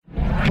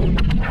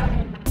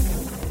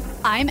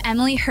I'm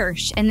Emily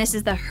Hirsch, and this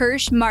is the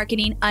Hirsch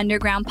Marketing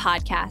Underground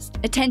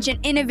Podcast. Attention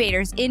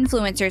innovators,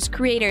 influencers,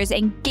 creators,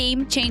 and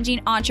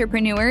game-changing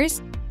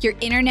entrepreneurs. Your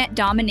internet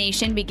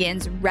domination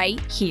begins right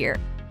here.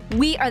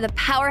 We are the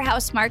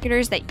powerhouse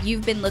marketers that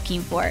you've been looking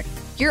for.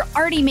 You're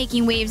already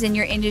making waves in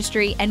your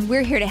industry, and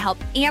we're here to help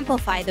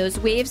amplify those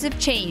waves of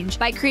change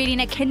by creating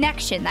a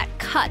connection that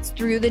cuts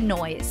through the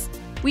noise.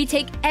 We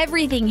take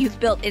everything you've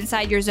built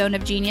inside your zone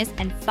of genius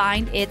and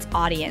find its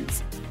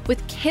audience.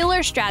 With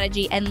killer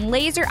strategy and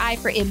laser eye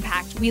for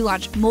impact, we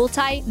launch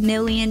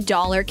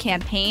multi-million-dollar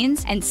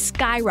campaigns and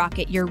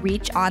skyrocket your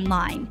reach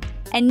online.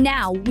 And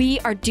now we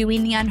are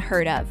doing the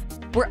unheard of.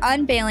 We're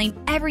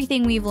unveiling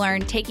everything we've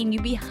learned, taking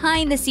you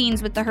behind the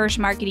scenes with the Hirsch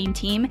marketing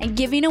team and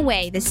giving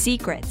away the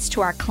secrets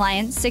to our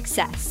clients'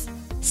 success.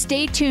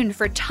 Stay tuned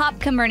for top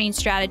converting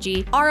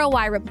strategy,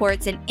 ROI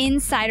reports, and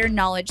insider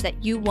knowledge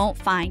that you won't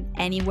find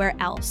anywhere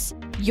else.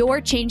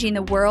 You're changing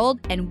the world,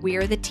 and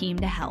we're the team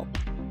to help.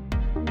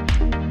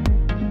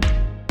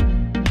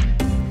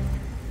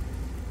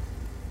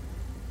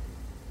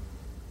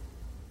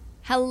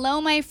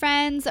 Hello, my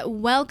friends.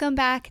 Welcome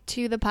back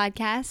to the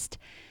podcast.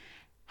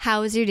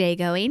 How's your day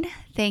going?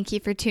 Thank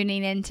you for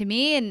tuning in to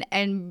me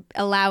and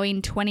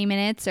allowing 20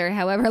 minutes or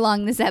however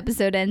long this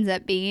episode ends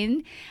up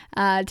being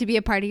to be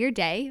a part of your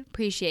day.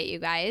 Appreciate you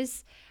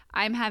guys.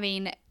 I'm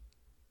having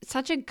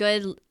such a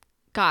good,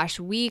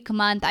 week,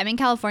 month. I'm in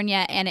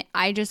California, and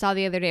I just saw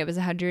the other day it was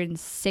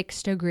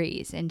 106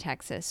 degrees in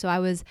Texas. So I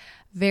was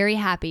very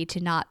happy to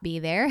not be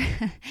there.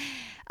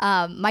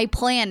 My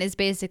plan is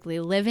basically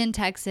live in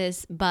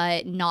Texas,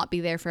 but not be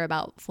there for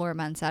about 4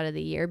 months out of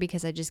the year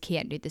because I just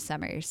can't do the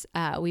summers.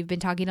 We've been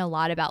talking a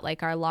lot about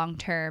like our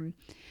long-term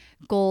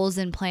goals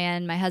and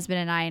plan, my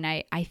husband and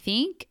I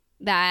think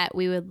that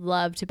we would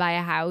love to buy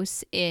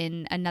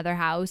another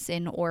house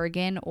in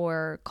Oregon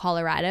or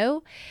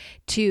Colorado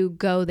to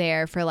go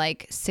there for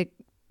like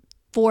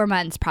 4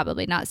 months,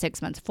 probably not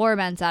 6 months, 4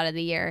 months out of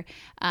the year,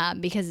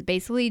 because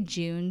basically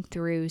June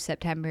through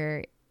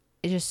September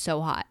it's just so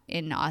hot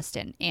in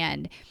Austin.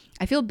 And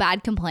I feel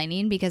bad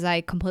complaining because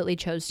I completely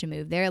chose to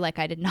move there. Like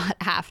I did not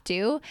have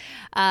to.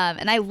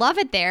 And I love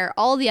it there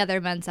all the other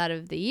months out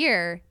of the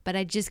year, but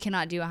I just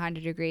cannot do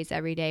 100 degrees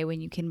every day when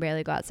you can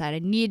barely go outside. I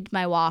need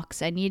my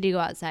walks. I need to go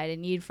outside. I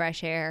need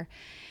fresh air.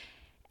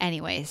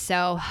 Anyway,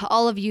 so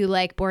all of you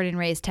like born and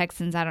raised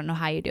Texans, I don't know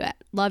how you do it.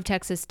 Love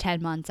Texas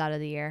 10 months out of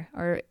the year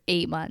or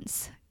 8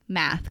 months.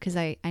 Math, because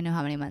I know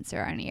how many months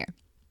there are in a year.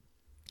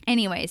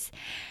 Anyways,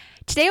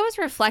 today I was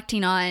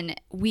reflecting on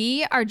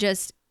we are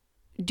just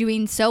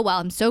doing so well.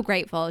 I'm so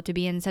grateful to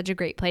be in such a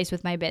great place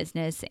with my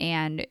business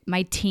and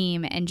my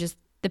team and just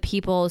the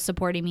people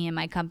supporting me in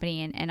my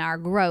company and our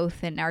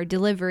growth and our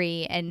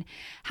delivery and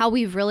how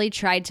we've really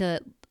tried to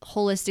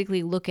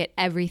holistically look at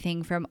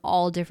everything from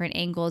all different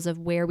angles of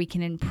where we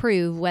can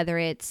improve, whether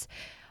it's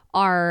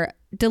our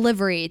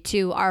delivery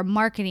to our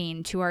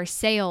marketing, to our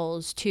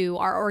sales, to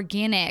our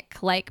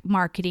organic like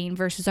marketing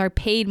versus our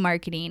paid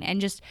marketing,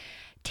 and just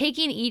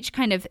taking each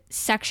kind of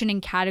section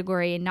and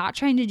category and not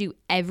trying to do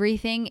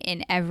everything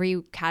in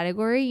every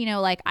category. You know,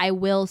 like I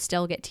will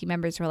still get team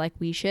members who are like,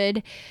 we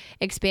should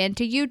expand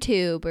to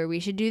YouTube or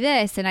we should do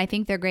this. And I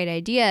think they're great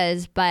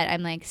ideas, but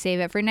I'm like, save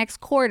it for next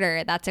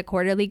quarter. That's a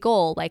quarterly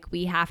goal. Like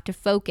we have to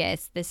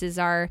focus. This is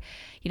our,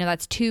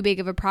 that's too big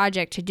of a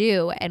project to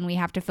do. And we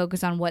have to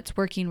focus on what's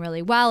working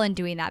really well and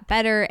doing that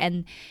better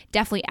and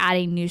definitely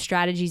adding new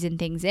strategies and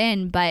things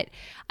in. But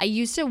I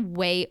used to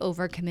way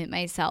overcommit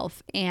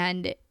myself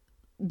and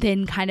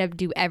then kind of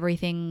do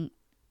everything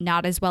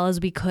not as well as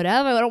we could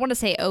have. I don't want to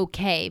say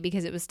okay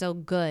because it was still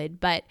good,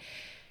 but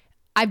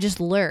I've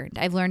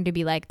learned to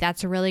be like,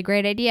 that's a really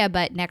great idea,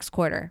 but next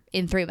quarter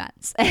in 3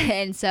 months.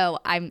 And so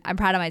I'm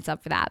proud of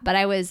myself for that. But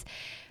I was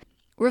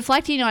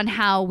reflecting on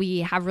how we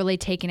have really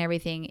taken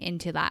everything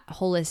into that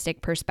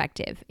holistic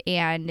perspective,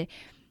 and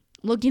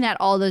looking at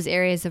all those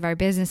areas of our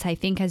business, I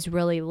think has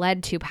really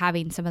led to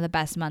having some of the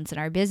best months in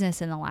our business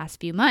in the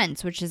last few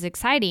months, which is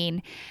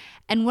exciting.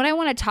 And what I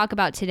want to talk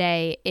about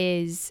today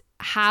is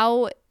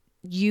how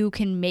you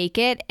can make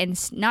it, and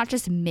not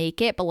just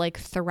make it, but like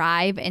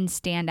thrive and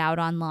stand out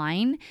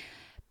online,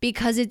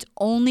 because it's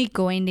only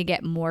going to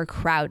get more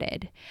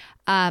crowded.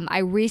 I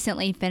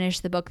recently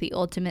finished the book, The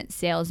Ultimate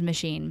Sales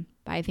Machine,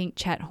 by I think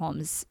Chet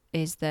Holmes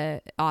is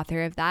the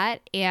author of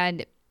that.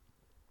 And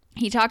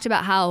he talked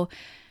about how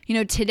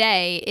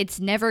today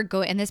it's never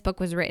and this book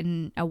was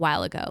written a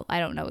while ago. I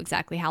don't know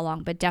exactly how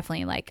long, but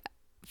definitely like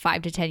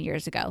 5 to 10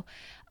 years ago.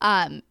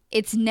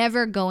 It's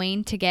never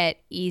going to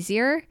get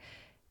easier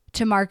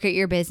to market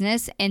your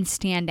business and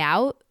stand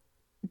out.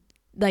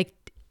 Like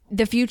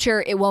the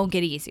future, it won't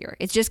get easier.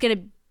 It's just going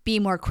to be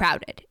more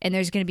crowded, and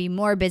there's going to be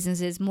more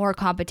businesses, more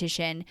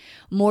competition,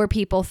 more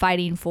people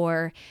fighting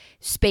for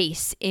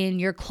space in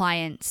your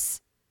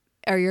clients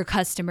or your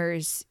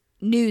customers'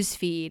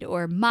 newsfeed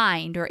or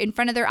mind or in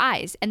front of their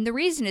eyes. And the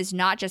reason is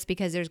not just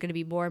because there's going to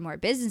be more and more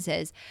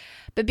businesses,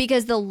 but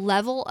because the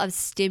level of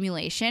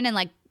stimulation and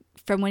like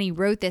from when he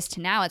wrote this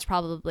to now, it's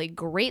probably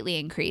greatly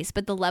increased,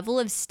 but the level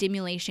of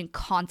stimulation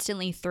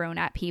constantly thrown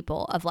at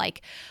people of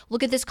like,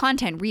 look at this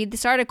content, read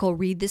this article,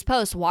 read this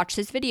post, watch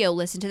this video,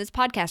 listen to this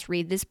podcast,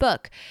 read this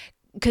book,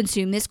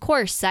 consume this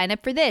course, sign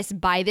up for this,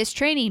 buy this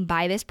training,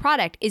 buy this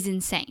product is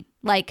insane.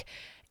 Like,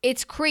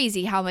 it's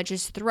crazy how much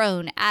is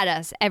thrown at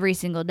us every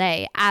single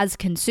day as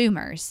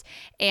consumers,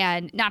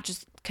 and not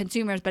just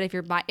consumers, but if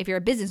you're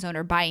a business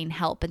owner buying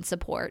help and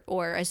support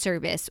or a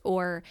service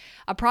or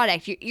a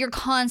product, you're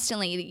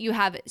constantly, you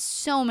have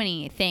so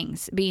many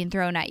things being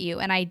thrown at you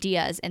and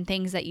ideas and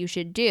things that you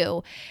should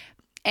do.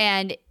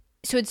 And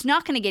so it's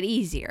not going to get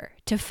easier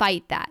to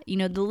fight that. You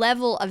know, the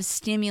level of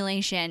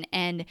stimulation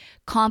and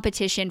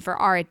competition for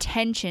our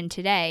attention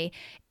today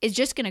is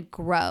just going to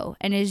grow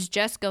and is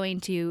just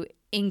going to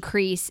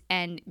increase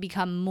and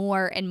become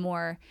more and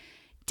more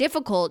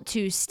difficult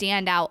to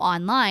stand out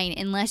online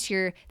unless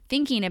you're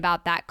thinking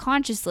about that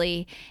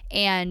consciously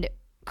and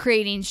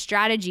creating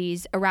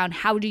strategies around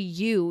how do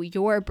you,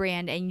 your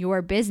brand and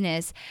your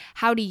business,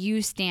 how do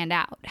you stand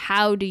out?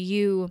 How do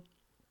you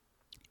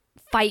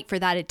fight for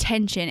that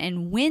attention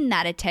and win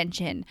that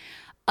attention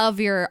of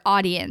your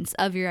audience,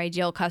 of your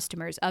ideal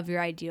customers, of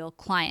your ideal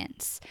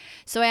clients?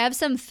 So I have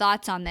some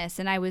thoughts on this,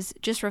 and I was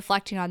just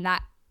reflecting on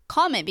that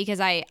comment because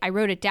I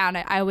wrote it down.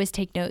 I always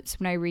take notes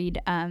when I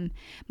read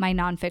my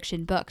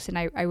nonfiction books, and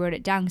I wrote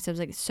it down because I was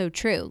like, it's so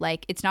true.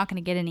 Like, it's not going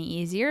to get any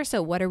easier.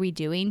 So what are we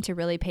doing to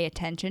really pay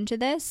attention to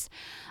this?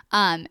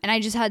 And I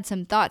just had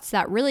some thoughts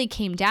that really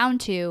came down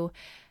to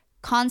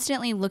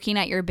constantly looking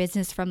at your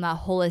business from the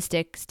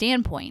holistic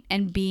standpoint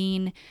and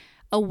being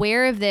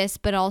aware of this,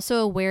 but also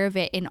aware of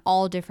it in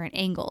all different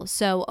angles.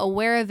 So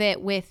aware of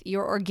it with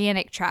your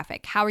organic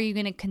traffic. How are you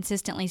going to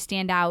consistently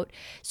stand out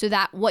so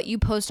that what you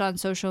post on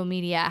social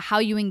media, how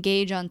you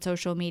engage on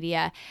social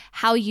media,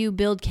 how you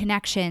build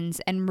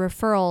connections and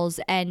referrals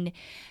and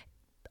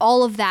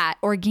all of that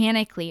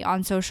organically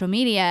on social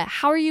media,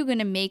 how are you going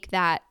to make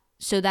that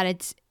so that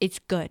it's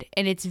good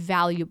and it's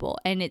valuable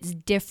and it's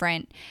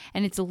different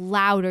and it's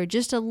louder,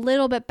 just a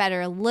little bit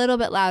better, a little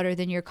bit louder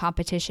than your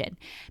competition?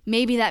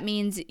 Maybe that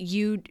means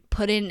you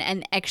put in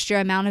an extra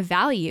amount of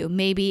value.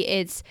 Maybe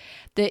it's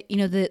the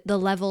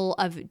level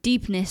of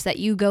deepness that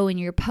you go in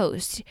your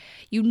post.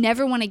 You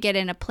never want to get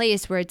in a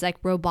place where it's like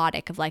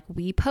robotic of like,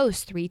 we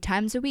post 3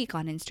 times a week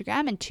on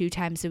Instagram and 2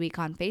 times a week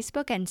on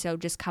Facebook, and so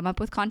just come up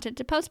with content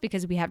to post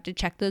because we have to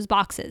check those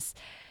boxes.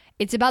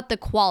 It's about the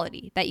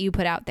quality that you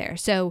put out there.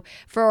 So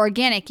for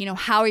organic,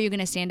 how are you going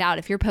to stand out?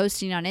 If you're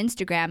posting on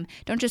Instagram,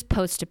 don't just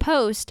post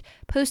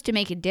to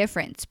make a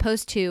difference,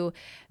 post to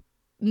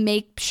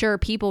make sure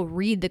people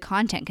read the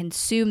content,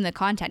 consume the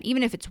content,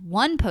 even if it's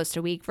 1 post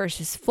a week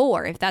versus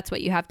 4, if that's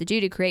what you have to do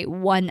to create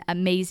 1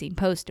 amazing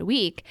post a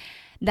week.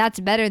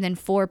 That's better than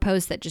 4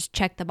 posts that just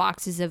check the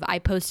boxes of I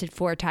posted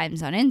 4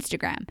 times on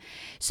Instagram.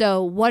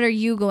 So what are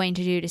you going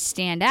to do to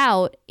stand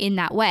out in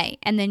that way?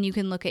 And then you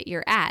can look at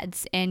your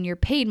ads and your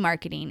paid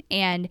marketing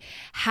and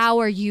how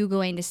are you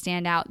going to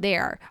stand out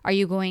there? Are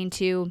you going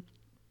to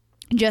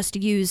just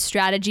use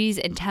strategies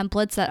and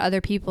templates that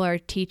other people are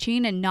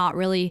teaching and not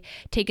really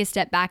take a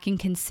step back and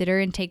consider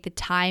and take the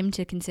time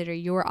to consider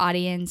your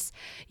audience,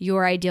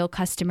 your ideal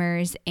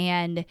customers,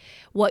 and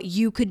what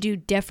you could do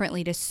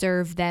differently to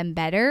serve them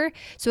better?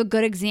 So a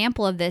good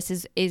example of this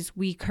is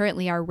we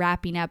currently are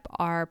wrapping up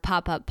our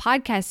pop-up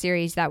podcast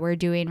series that we're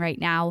doing right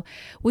now,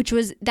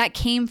 that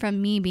came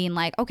from me being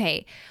like,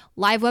 okay,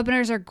 live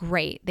webinars are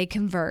great. They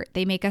convert,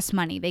 they make us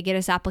money, they get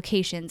us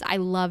applications. I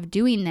love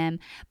doing them,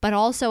 but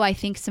also I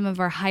think some of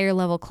our higher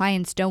level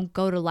clients don't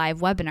go to live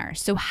webinars.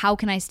 So how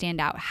can I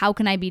stand out? How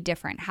can I be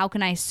different? How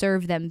can I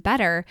serve them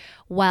better?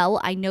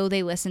 Well, I know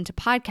they listen to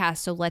podcasts,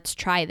 so let's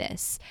try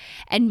this.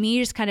 And me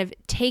just kind of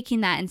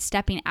taking that and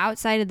stepping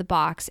outside of the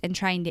box and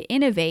trying to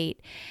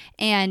innovate.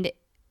 And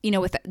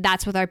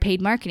that's with our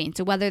paid marketing.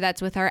 So whether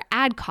that's with our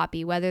ad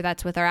copy, whether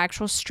that's with our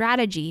actual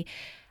strategy,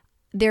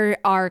 there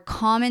are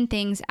common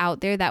things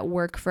out there that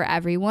work for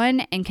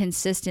everyone and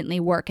consistently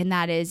work. And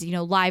that is,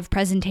 live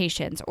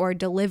presentations or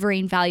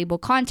delivering valuable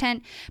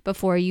content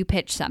before you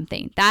pitch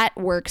something. That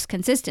works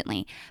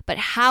consistently. But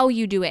how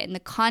you do it and the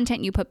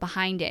content you put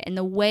behind it and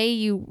the way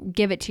you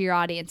give it to your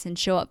audience and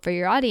show up for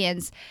your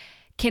audience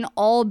can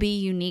all be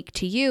unique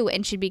to you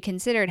and should be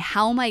considered.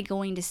 How am I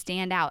going to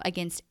stand out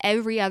against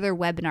every other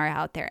webinar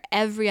out there,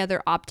 every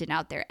other opt-in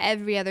out there,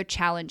 every other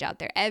challenge out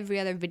there, every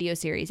other video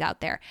series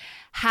out there?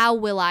 How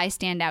will I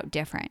stand out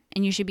different?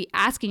 And you should be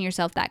asking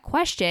yourself that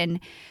question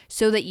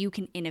so that you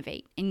can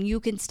innovate and you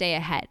can stay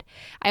ahead.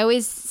 I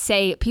always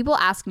say, people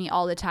ask me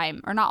all the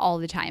time, or not all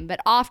the time, but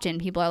often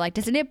people are like,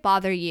 doesn't it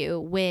bother you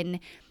when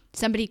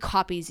somebody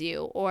copies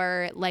you?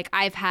 Or like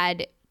I've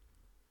had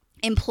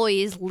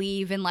employees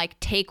leave and like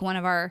take one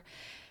of our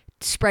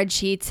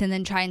spreadsheets and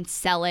then try and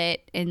sell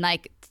it and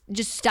like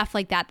just stuff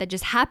like that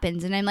just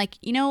happens. And I'm like,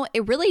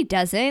 it really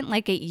doesn't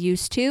like it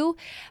used to.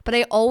 But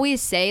I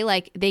always say,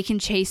 like, they can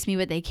chase me,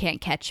 but they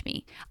can't catch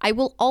me. I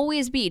will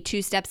always be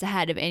 2 steps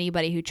ahead of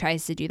anybody who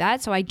tries to do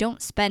that. So I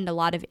don't spend a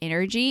lot of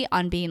energy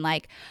on being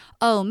like,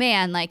 oh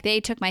man, like they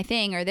took my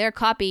thing, or they're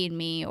copying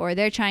me, or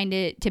they're trying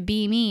to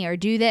be me or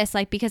do this.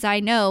 Like, because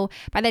I know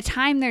by the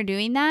time they're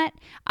doing that,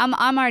 I'm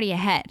already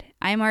ahead.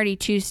 I'm already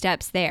 2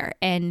 steps there,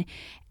 and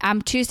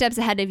I'm 2 steps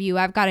ahead of you.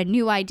 I've got a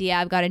new idea.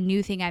 I've got a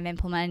new thing I'm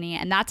implementing.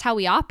 And that's how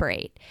we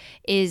operate,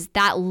 is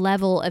that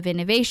level of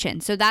innovation.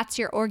 So that's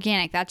your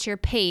organic, that's your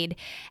paid.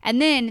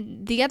 And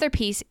then the other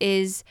piece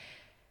is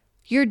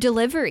your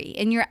delivery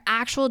and your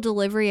actual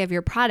delivery of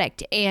your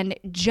product. And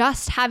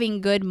just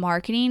having good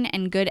marketing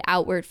and good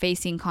outward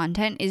facing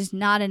content is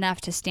not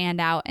enough to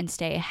stand out and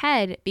stay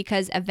ahead,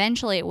 because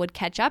eventually it would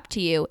catch up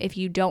to you if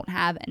you don't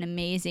have an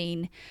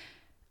amazing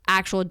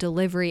actual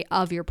delivery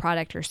of your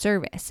product or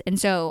service. And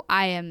so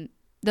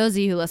those of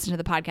you who listen to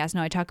the podcast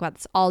know I talk about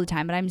this all the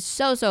time, but I'm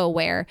so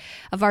aware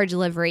of our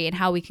delivery and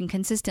how we can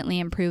consistently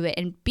improve it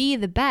and be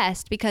the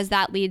best, because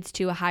that leads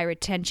to a high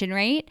retention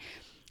rate.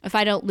 If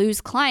I don't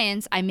lose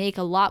clients, I make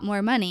a lot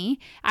more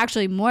money,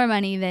 actually more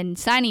money than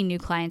signing new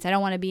clients. I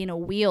don't want to be in a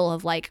wheel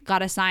of like, got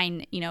to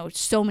sign,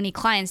 so many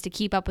clients to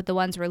keep up with the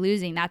ones we're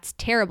losing. That's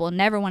terrible.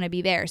 Never want to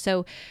be there.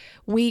 So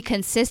we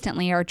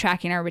consistently are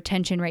tracking our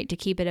retention rate to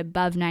keep it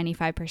above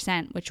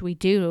 95%, which we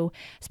do,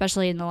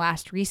 especially in the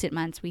last recent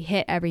months. We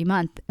hit every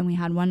month, and we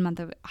had 1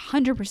 month of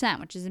 100%,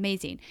 which is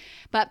amazing.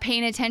 But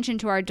paying attention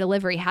to our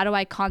delivery, how do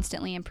I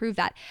constantly improve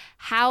that?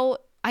 How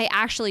I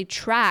actually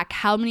track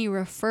how many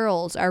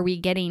referrals are we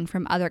getting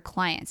from other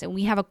clients. And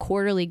we have a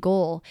quarterly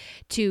goal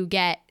to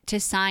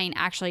sign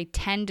actually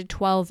 10 to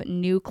 12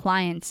 new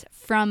clients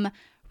from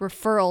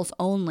referrals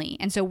only.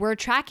 And so we're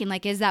tracking,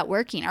 like, is that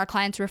working? Are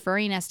clients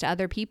referring us to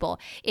other people?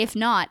 If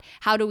not,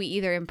 how do we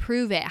either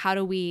improve it? How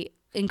do we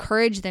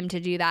encourage them to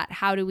do that?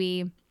 How do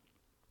we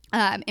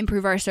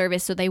improve our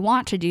service so they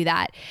want to do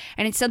that?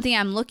 And it's something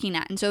I'm looking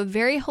at. And so a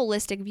very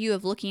holistic view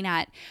of looking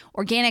at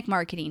organic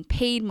marketing,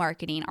 paid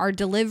marketing, our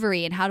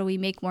delivery, and how do we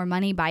make more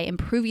money by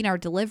improving our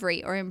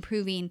delivery or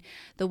improving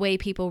the way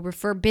people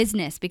refer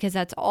business, because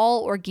that's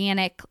all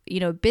organic,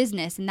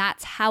 business. And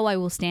that's how I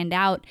will stand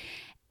out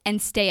and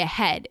stay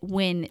ahead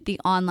when the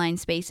online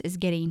space is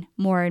getting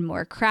more and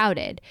more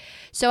crowded.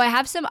 So I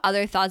have some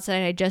other thoughts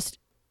that I just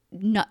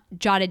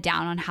jotted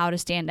down on how to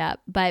stand up,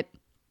 but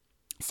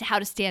how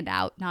to stand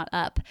out, not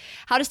up,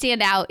 how to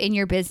stand out in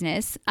your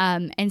business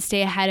and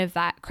stay ahead of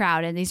that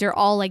crowd. And these are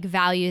all like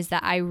values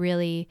that I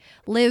really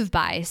live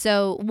by.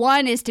 So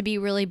one is to be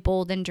really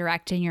bold and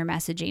direct in your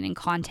messaging and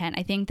content.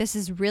 I think this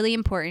is really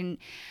important.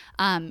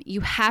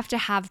 You have to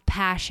have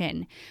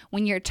passion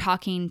when you're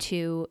talking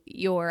to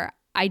your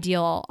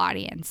ideal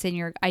audience and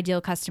your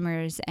ideal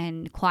customers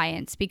and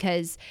clients,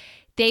 because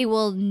they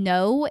will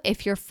know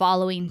if you're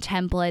following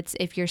templates,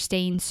 if you're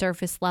staying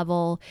surface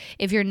level,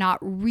 if you're not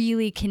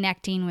really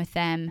connecting with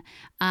them,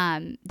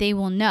 they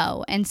will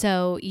know. And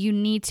so you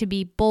need to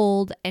be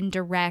bold and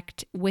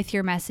direct with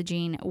your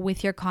messaging,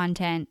 with your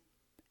content,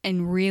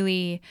 and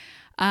really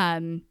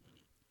stand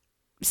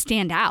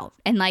out.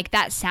 And like,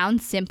 that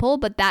sounds simple,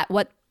 but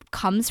what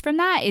comes from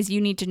that is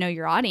you need to know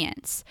your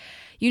audience.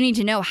 You need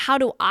to know, how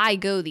do I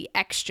go the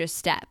extra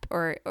step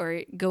or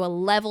go a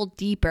level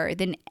deeper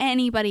than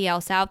anybody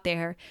else out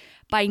there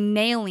by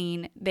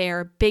nailing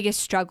their biggest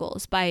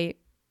struggles, by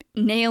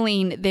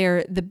nailing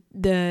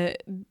the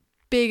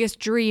biggest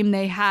dream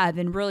they have,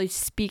 and really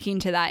speaking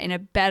to that in a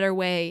better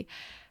way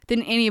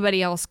than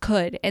anybody else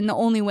could. And the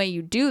only way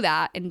you do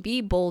that and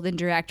be bold and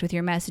direct with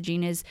your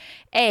messaging is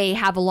A,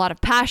 have a lot of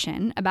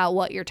passion about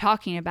what you're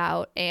talking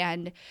about,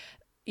 and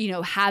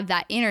have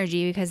that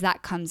energy, because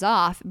that comes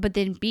off, but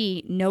then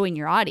B, knowing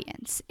your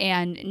audience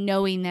and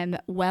knowing them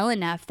well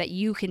enough that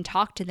you can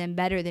talk to them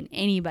better than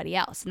anybody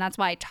else. And that's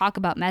why I talk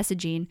about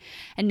messaging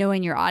and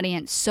knowing your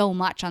audience so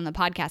much on the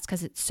podcast,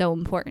 because it's so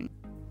important.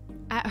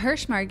 At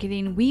Hirsch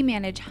Marketing, we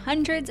manage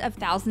hundreds of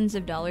thousands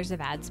of dollars of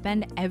ad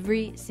spend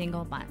every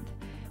single month.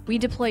 We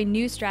deploy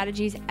new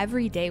strategies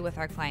every day with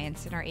our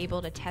clients and are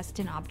able to test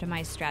and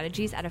optimize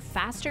strategies at a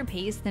faster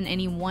pace than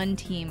any one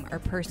team or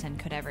person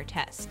could ever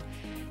test.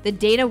 The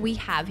data we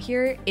have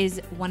here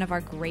is one of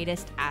our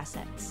greatest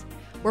assets.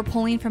 We're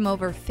pulling from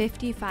over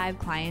 55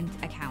 client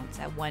accounts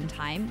at one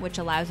time, which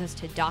allows us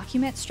to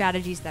document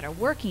strategies that are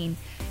working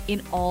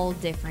in all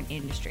different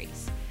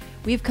industries.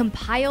 We've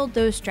compiled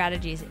those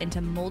strategies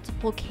into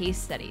multiple case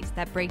studies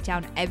that break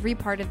down every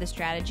part of the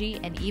strategy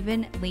and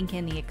even link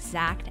in the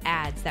exact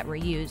ads that were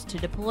used to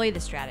deploy the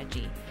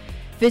strategy.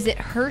 Visit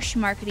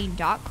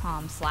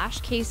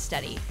hirschmarketing.com/case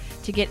study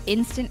to get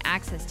instant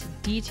access to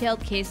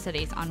detailed case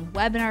studies on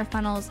webinar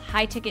funnels,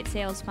 high-ticket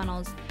sales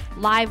funnels,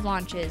 live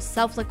launches,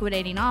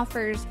 self-liquidating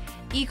offers,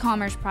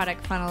 e-commerce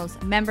product funnels,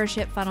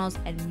 membership funnels,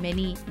 and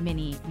many,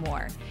 many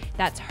more.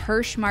 That's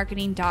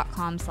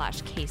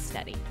hirschmarketing.com/case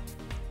study.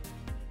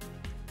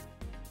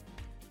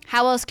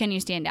 How else can you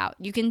stand out?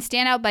 You can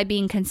stand out by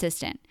being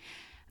consistent.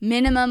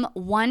 minimum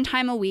 1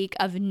 time a week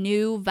of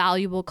new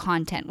valuable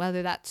content,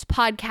 whether that's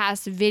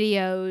podcasts,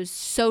 videos,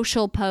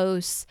 social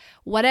posts,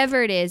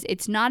 whatever it is.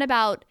 It's not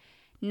about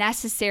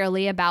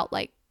necessarily about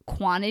like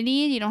quantity.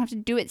 You don't have to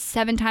do it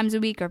 7 times a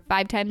week or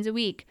 5 times a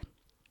week.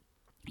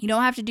 You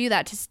don't have to do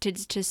that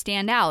to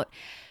stand out.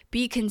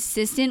 Be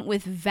consistent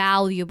with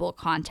valuable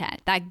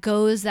content that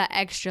goes that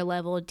extra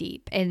level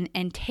deep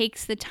and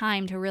takes the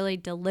time to really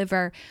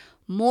deliver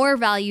more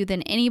value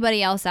than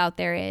anybody else out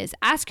there is.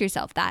 Ask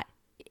yourself that.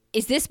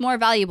 Is this more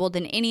valuable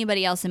than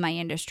anybody else in my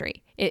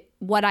industry?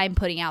 What I'm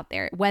putting out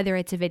there, whether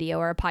it's a video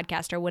or a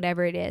podcast or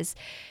whatever it is,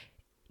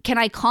 can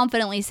I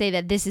confidently say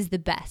that this is the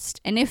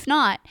best? And if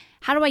not,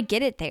 how do I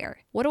get it there?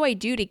 What do I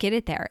do to get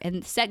it there?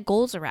 And set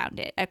goals around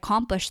it,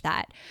 accomplish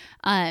that.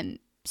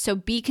 So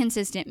be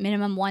consistent,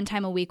 minimum 1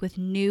 time a week with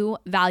new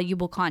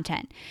valuable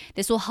content.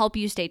 This will help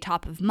you stay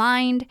top of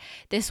mind.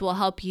 This will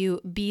help you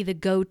be the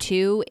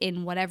go-to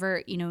in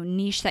whatever,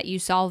 niche that you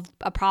solve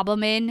a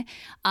problem in.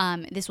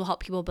 This will help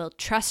people build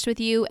trust with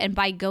you. And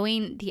by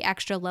going the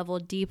extra level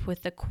deep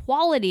with the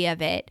quality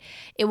of it,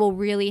 it will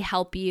really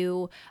help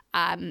you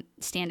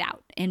stand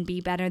out and be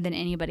better than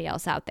anybody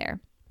else out there.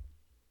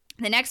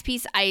 The next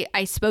piece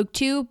I spoke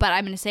to, but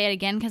I'm going to say it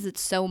again because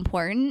it's so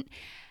important.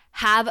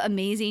 Have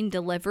amazing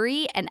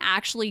delivery and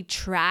actually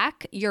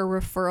track your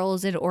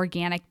referrals and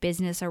organic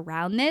business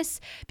around this,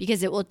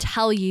 because it will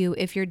tell you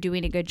if you're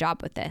doing a good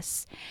job with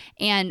this.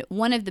 And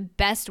one of the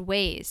best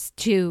ways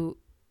to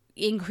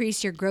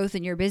increase your growth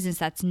in your business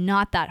that's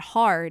not that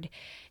hard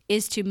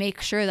is to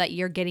make sure that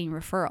you're getting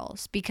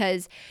referrals,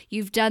 because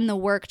you've done the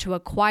work to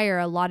acquire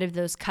a lot of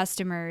those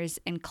customers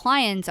and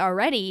clients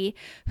already,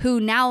 who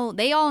now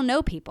they all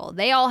know people.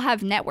 They all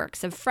have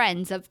networks of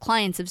friends, of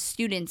clients, of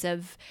students,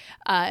 of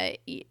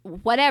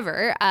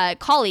whatever,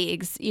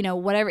 colleagues,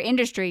 whatever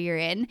industry you're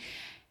in,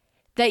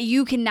 that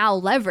you can now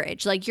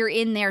leverage. Like, you're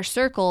in their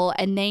circle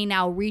and they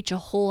now reach a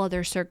whole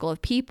other circle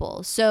of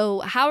people. So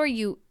how are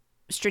you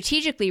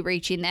strategically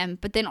reaching them?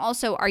 But then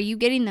also, are you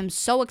getting them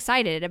so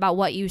excited about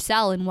what you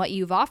sell and what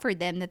you've offered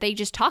them that they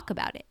just talk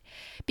about it?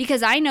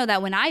 Because I know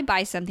that when I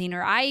buy something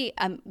or I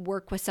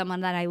work with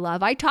someone that I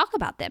love, I talk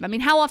about them. I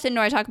mean, how often do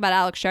I talk about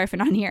Alex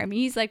Sharfin on here? I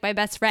mean, he's like my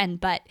best friend,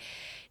 but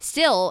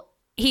still,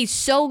 he's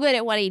so good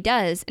at what he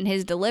does and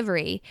his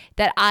delivery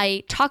that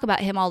I talk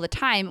about him all the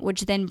time,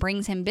 which then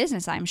brings him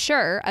business, I'm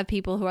sure, of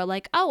people who are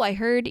like, oh, I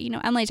heard,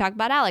 Emily talk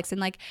about Alex. And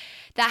like,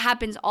 that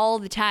happens all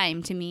the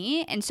time to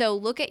me. And so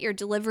look at your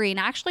delivery and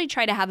actually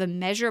try to have a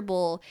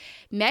measurable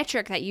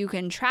metric that you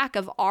can track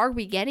of, are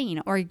we getting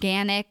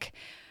organic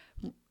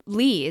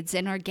leads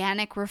and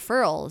organic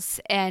referrals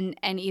and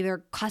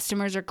either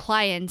customers or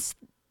clients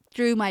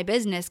through my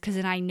business, because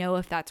then I know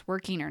if that's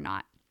working or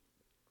not.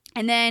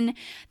 And then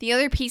the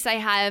other piece I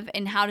have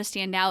in how to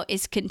stand out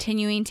is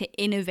continuing to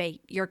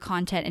innovate your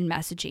content and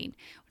messaging,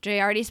 which I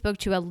already spoke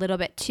to a little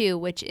bit too,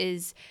 which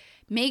is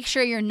make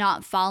sure you're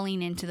not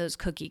falling into those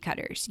cookie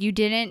cutters. You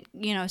didn't,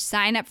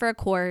 sign up for a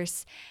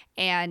course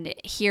and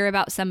hear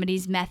about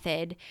somebody's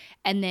method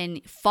and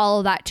then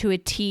follow that to a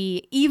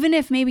T, even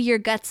if maybe your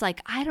gut's like,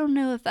 I don't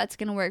know if that's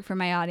going to work for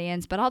my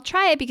audience, but I'll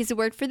try it because it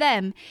worked for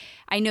them.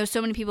 I know so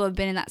many people have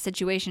been in that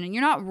situation, and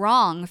you're not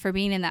wrong for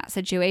being in that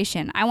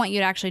situation. I want you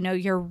to actually know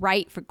you're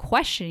right for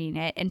questioning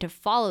it and to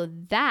follow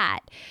that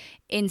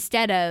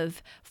instead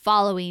of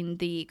following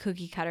the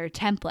cookie cutter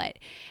template.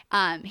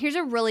 Here's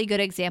a really good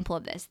example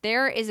of this.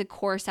 There is a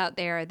course out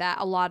there that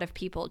a lot of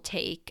people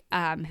take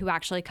who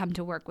actually come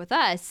to work with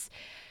us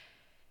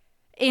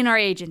in our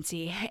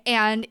agency.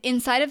 And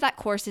inside of that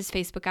course is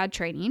Facebook ad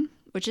training,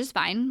 which is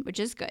fine, which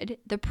is good.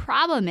 The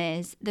problem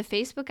is the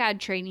Facebook ad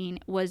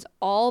training was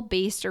all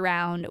based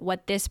around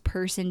what this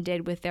person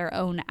did with their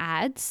own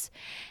ads.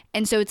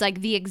 And so it's like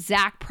the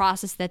exact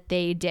process that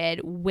they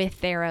did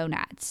with their own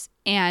ads.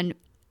 And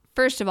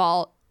first of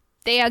all,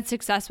 they had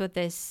success with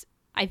this.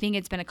 I think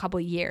it's been a couple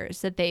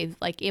years that they've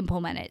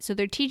implemented. So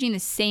they're teaching the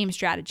same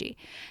strategy.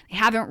 They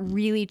haven't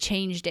really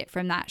changed it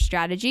from that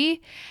strategy.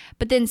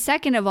 But then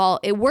second of all,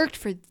 it worked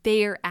for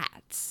their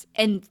ads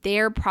and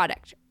their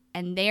product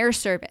and their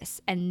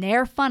service and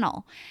their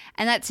funnel.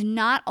 And that's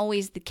not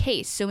always the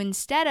case. So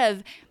instead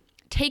of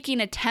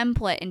taking a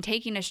template and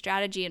taking a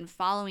strategy and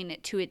following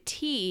it to a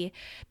T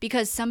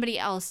because somebody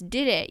else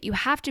did it, you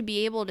have to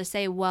be able to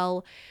say,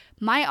 well,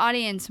 my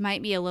audience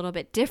might be a little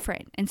bit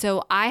different. And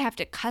so I have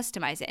to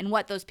customize it. And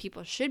what those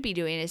people should be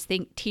doing is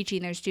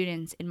teaching their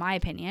students, in my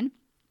opinion,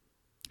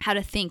 how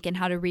to think and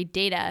how to read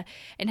data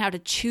and how to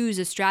choose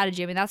a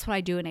strategy. I mean, that's what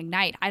I do in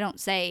Ignite. I don't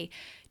say,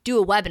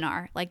 do a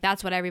webinar.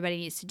 That's what everybody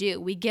needs to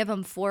do. We give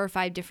them 4 or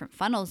 5 different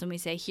funnels and we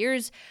say,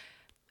 here's,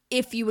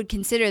 if you would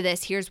consider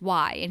this, here's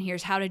why, and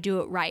here's how to do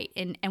it right.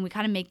 And we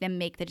kind of make them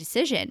make the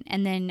decision,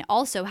 and then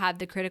also have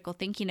the critical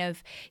thinking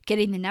of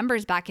getting the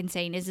numbers back and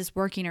saying, is this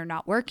working or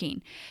not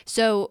working?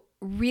 So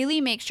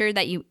really make sure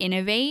that you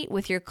innovate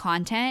with your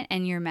content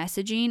and your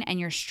messaging and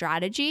your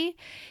strategy,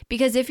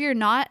 because if you're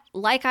not,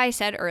 like I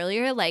said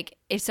earlier,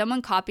 if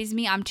someone copies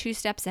me, I'm 2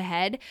 steps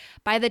ahead.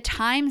 By the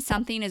time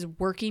something is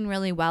working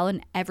really well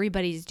and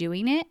everybody's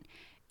doing it,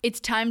 it's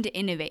time to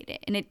innovate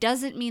it. And it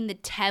doesn't mean the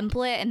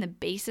template and the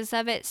basis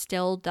of it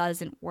still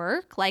doesn't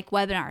work. Like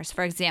webinars,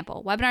 for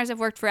example. Webinars have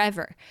worked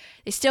forever.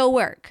 They still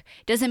work.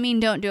 Doesn't mean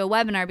don't do a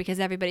webinar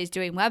because everybody's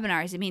doing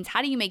webinars. It means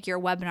how do you make your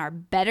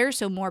webinar better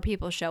so more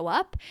people show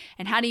up?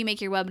 And how do you make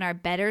your webinar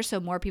better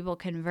so more people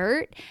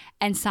convert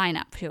and sign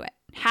up to it?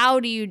 How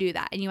do you do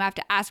that? And you have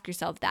to ask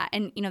yourself that.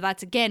 And,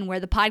 that's again where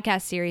the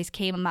podcast series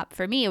came up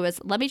for me. It was,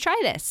 let me try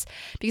this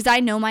because I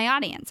know my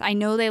audience. I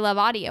know they love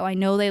audio. I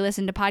know they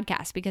listen to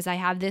podcasts because I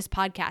have this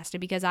podcast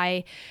and because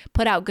I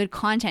put out good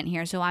content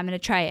here. So I'm going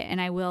to try it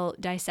and I will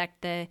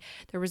dissect the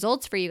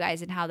results for you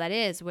guys and how that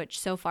is, which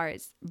so far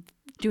is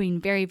doing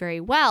very,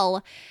 very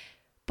well.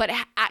 But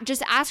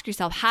just ask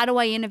yourself, how do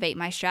I innovate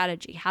my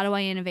strategy? How do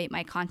I innovate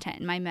my content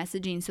and my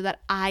messaging so that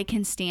I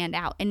can stand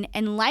out?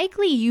 And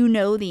likely you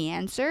know the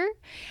answer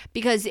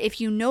because if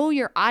you know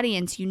your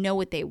audience, you know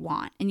what they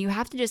want. And you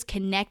have to just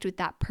connect with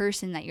that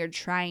person that you're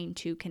trying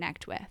to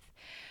connect with.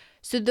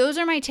 So those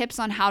are my tips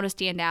on how to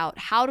stand out,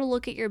 how to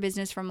look at your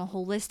business from a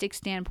holistic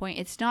standpoint.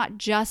 It's not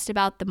just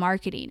about the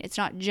marketing. It's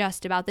not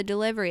just about the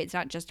delivery. It's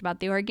not just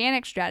about the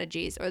organic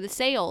strategies or the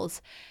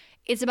sales.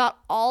 It's about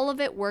all of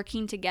it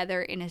working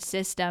together in a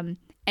system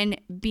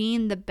and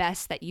being the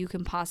best that you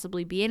can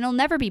possibly be. And it'll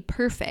never be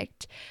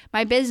perfect.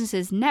 My business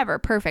is never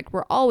perfect.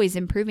 We're always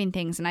improving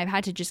things. And I've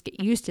had to just get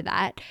used to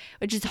that,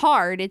 which is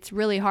hard. It's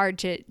really hard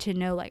to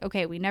know like,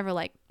 okay, we never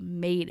like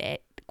made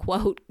it,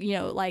 quote,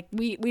 like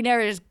we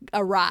never just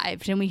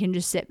arrived and we can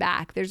just sit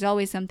back. There's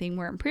always something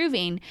we're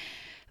improving.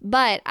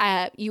 But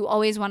you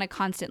always want to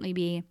constantly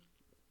be,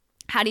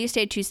 how do you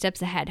stay 2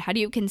 steps ahead? How do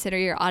you consider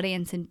your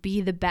audience and be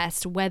the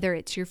best, whether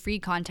it's your free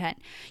content,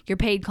 your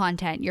paid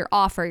content, your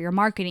offer, your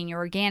marketing, your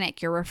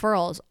organic, your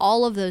referrals,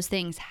 all of those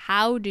things?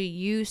 How do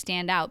you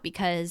stand out?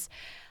 Because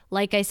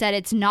like I said,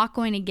 it's not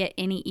going to get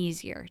any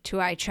easier to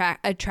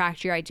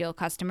attract your ideal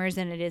customers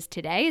than it is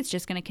today. It's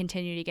just going to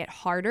continue to get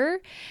harder.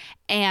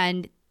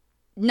 And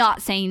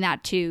not saying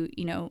that to,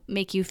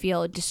 make you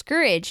feel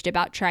discouraged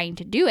about trying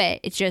to do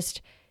it. It's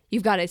just,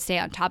 you've got to stay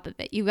on top of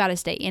it. You've got to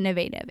stay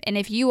innovative. And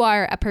if you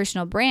are a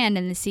personal brand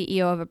and the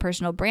CEO of a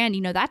personal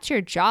brand, that's your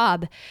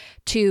job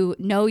to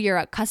know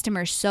your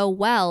customer so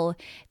well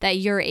that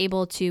you're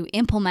able to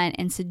implement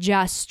and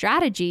suggest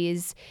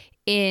strategies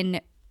in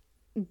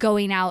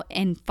going out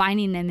and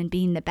finding them and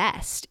being the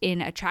best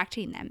in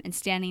attracting them and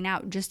standing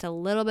out just a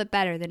little bit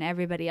better than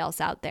everybody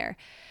else out there.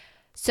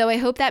 So I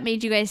hope that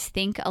made you guys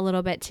think a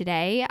little bit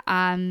today.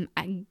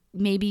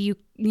 Maybe you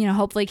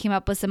hopefully came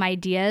up with some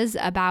ideas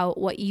about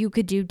what you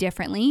could do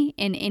differently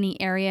in any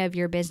area of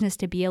your business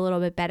to be a little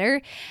bit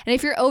better. And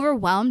if you're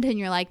overwhelmed and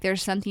you're like,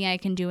 there's something I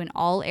can do in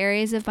all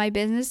areas of my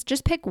business,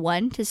 just pick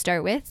one to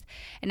start with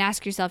and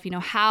ask yourself,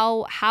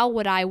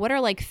 what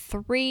are like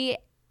 3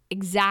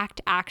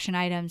 exact action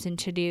items and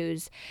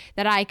to-dos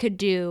that I could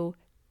do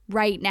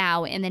right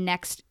now in the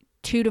next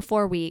 2 to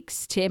 4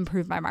 weeks to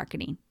improve my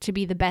marketing, to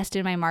be the best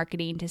in my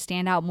marketing, to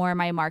stand out more in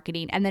my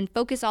marketing, and then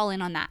focus all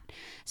in on that.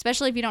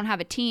 Especially if you don't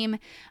have a team,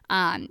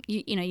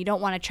 you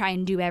don't want to try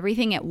and do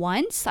everything at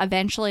once.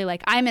 Eventually,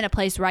 like I'm in a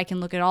place where I can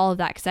look at all of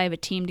that because I have a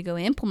team to go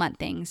implement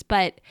things,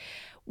 but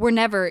we're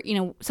never,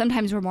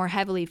 sometimes we're more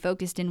heavily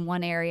focused in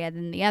one area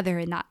than the other,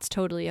 and that's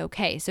totally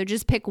okay. So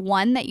just pick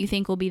one that you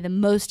think will be the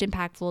most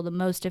impactful, the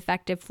most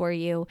effective for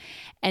you,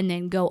 and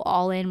then go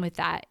all in with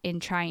that in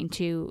trying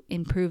to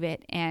improve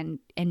it and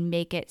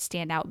make it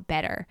stand out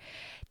better.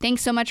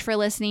 Thanks so much for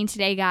listening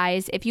today,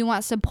 guys. If you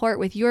want support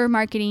with your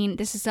marketing,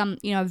 this is some,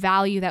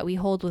 value that we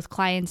hold with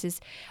clients is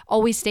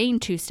always staying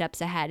 2 steps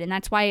ahead. And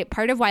that's why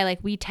part of why like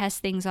we test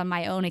things on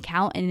my own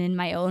account and in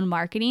my own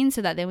marketing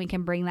so that then we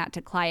can bring that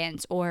to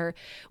clients, or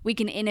we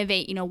can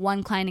innovate,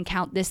 one client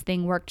account, this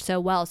thing worked so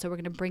well, so we're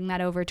going to bring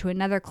that over to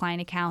another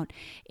client account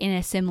in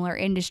a similar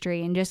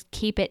industry and just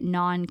keep it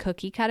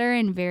non-cookie cutter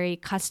and very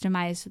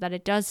customized so that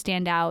it does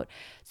stand out,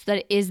 so that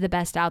it is the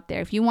best out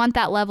there. If you want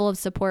that level of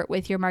support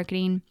with your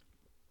marketing,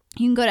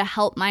 you can go to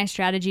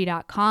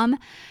helpmystrategy.com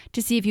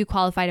to see if you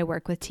qualify to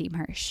work with Team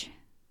Hirsch.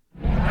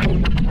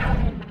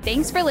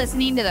 Thanks for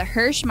listening to the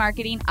Hirsch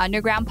Marketing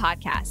Underground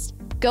podcast.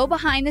 Go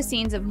behind the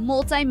scenes of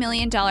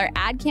multi-million-dollar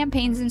ad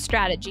campaigns and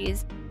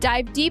strategies,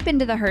 dive deep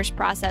into the Hirsch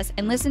process,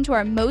 and listen to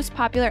our most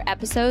popular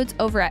episodes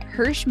over at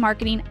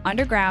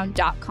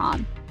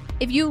hirschmarketingunderground.com.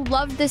 If you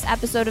loved this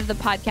episode of the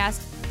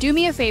podcast, do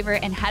me a favor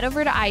and head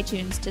over to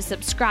iTunes to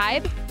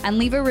subscribe and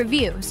leave a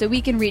review so we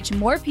can reach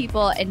more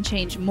people and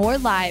change more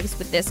lives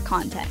with this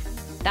content.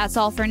 That's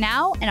all for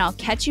now, and I'll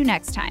catch you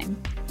next time.